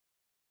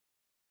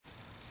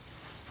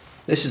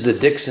This is the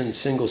Dixon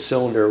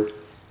single-cylinder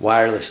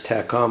wireless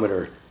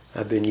tachometer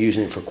I've been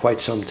using for quite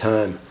some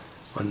time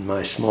on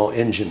my small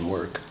engine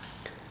work.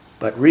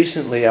 But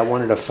recently I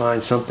wanted to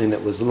find something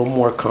that was a little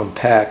more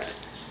compact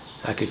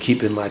I could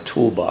keep in my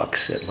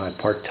toolbox at my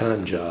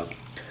part-time job.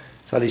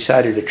 So I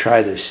decided to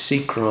try this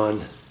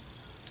Searon.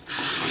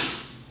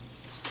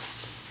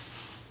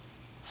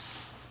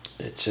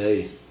 It's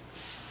a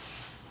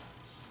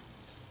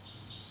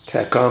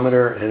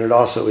tachometer, and it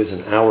also is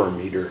an hour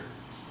meter.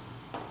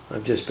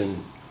 I've just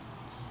been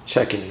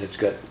checking it. It's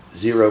got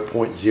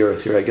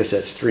 0.03. I guess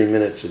that's 3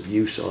 minutes of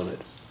use on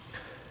it.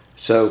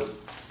 So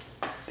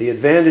the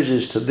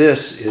advantages to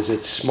this is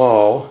it's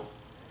small.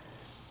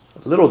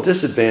 A little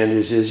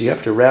disadvantage is you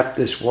have to wrap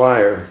this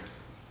wire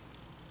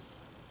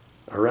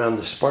around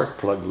the spark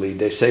plug lead.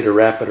 They say to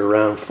wrap it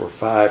around for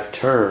 5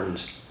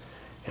 turns,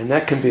 and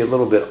that can be a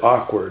little bit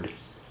awkward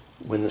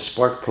when the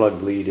spark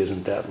plug lead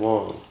isn't that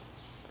long.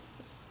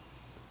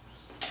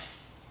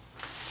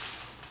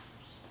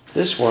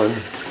 This one,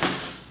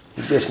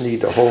 you just need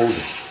to hold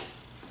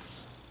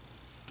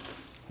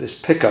this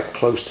pickup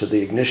close to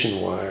the ignition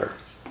wire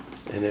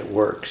and it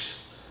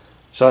works.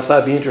 So I thought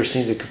it'd be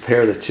interesting to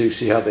compare the two,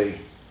 see how they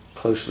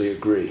closely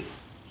agree.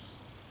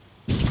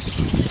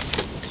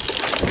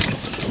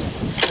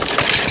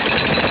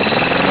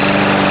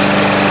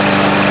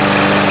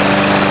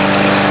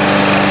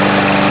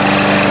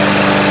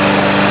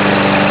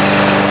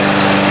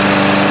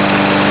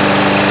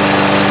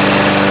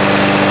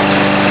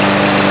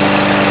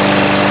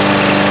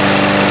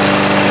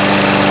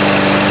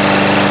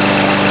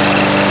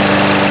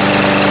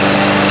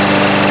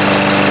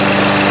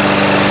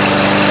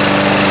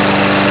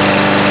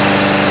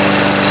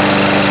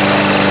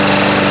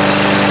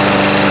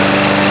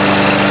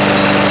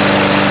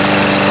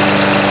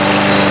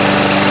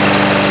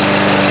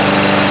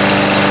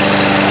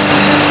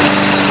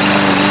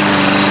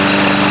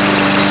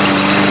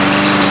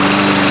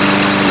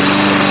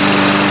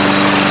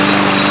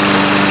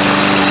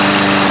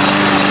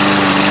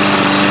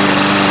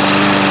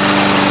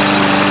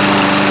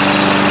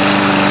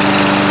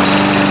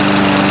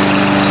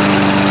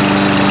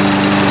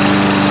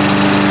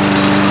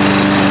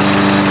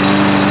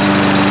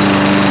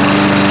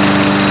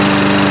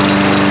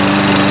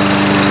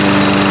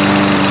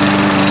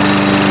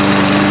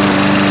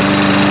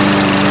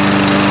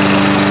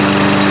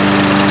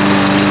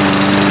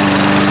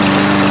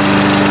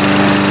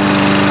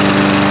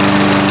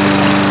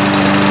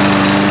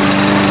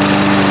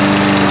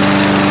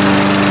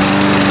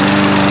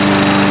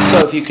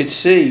 So if you could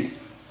see,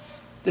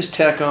 this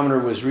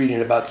tachometer was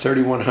reading about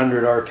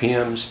 3,100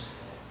 RPMs.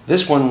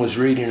 This one was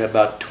reading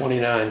about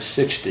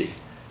 2,960,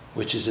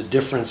 which is a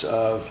difference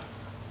of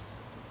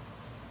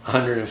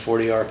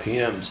 140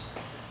 RPMs,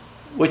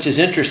 which is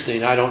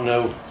interesting. I don't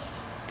know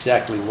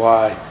exactly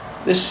why.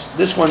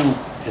 This one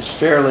is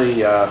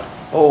fairly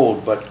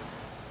old, but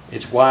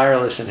it's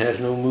wireless and has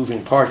no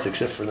moving parts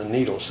except for the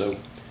needle. So,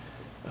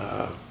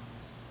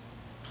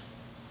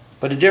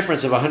 but a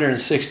difference of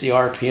 160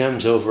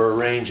 RPMs over a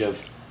range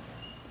of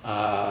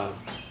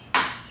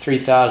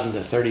 3,000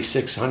 to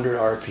 3,600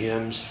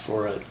 RPMs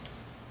for a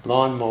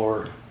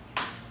lawnmower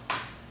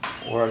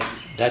or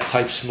that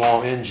type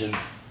small engine,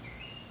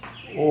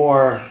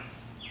 or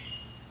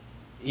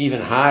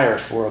even higher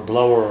for a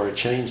blower or a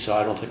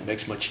chainsaw, I don't think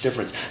makes much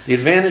difference. The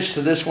advantage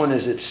to this one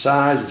is its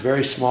size. It's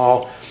very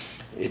small.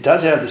 It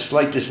does have the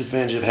slight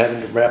disadvantage of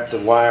having to wrap the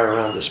wire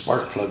around the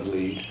spark plug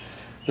lead.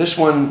 This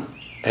one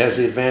has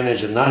the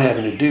advantage of not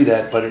having to do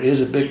that, but it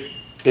is a bit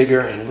bigger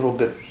and a little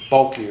bit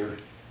bulkier,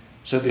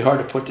 so it'd be hard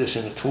to put this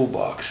in a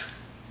toolbox.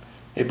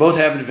 They both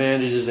have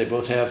advantages, they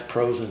both have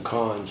pros and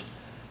cons,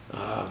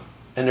 and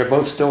they're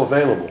both still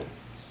available.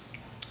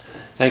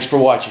 Thanks for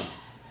watching.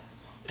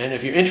 And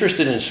if you're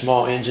interested in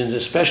small engines,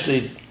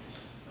 especially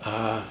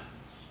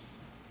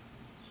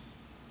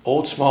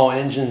old small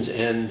engines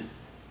and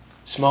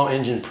small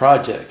engine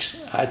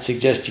projects, I'd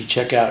suggest you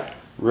check out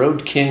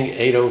Road King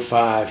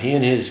 805. He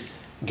and his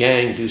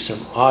gang do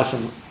some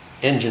awesome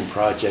engine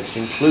projects,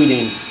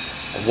 including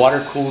a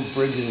water-cooled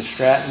Briggs &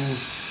 Stratton,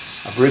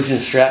 a Briggs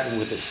 & Stratton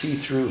with a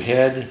see-through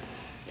head,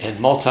 and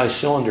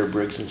multi-cylinder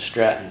Briggs &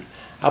 Stratton.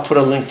 I'll put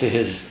a link to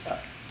his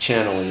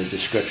channel in the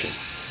description.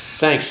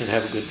 Thanks and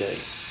have a good day.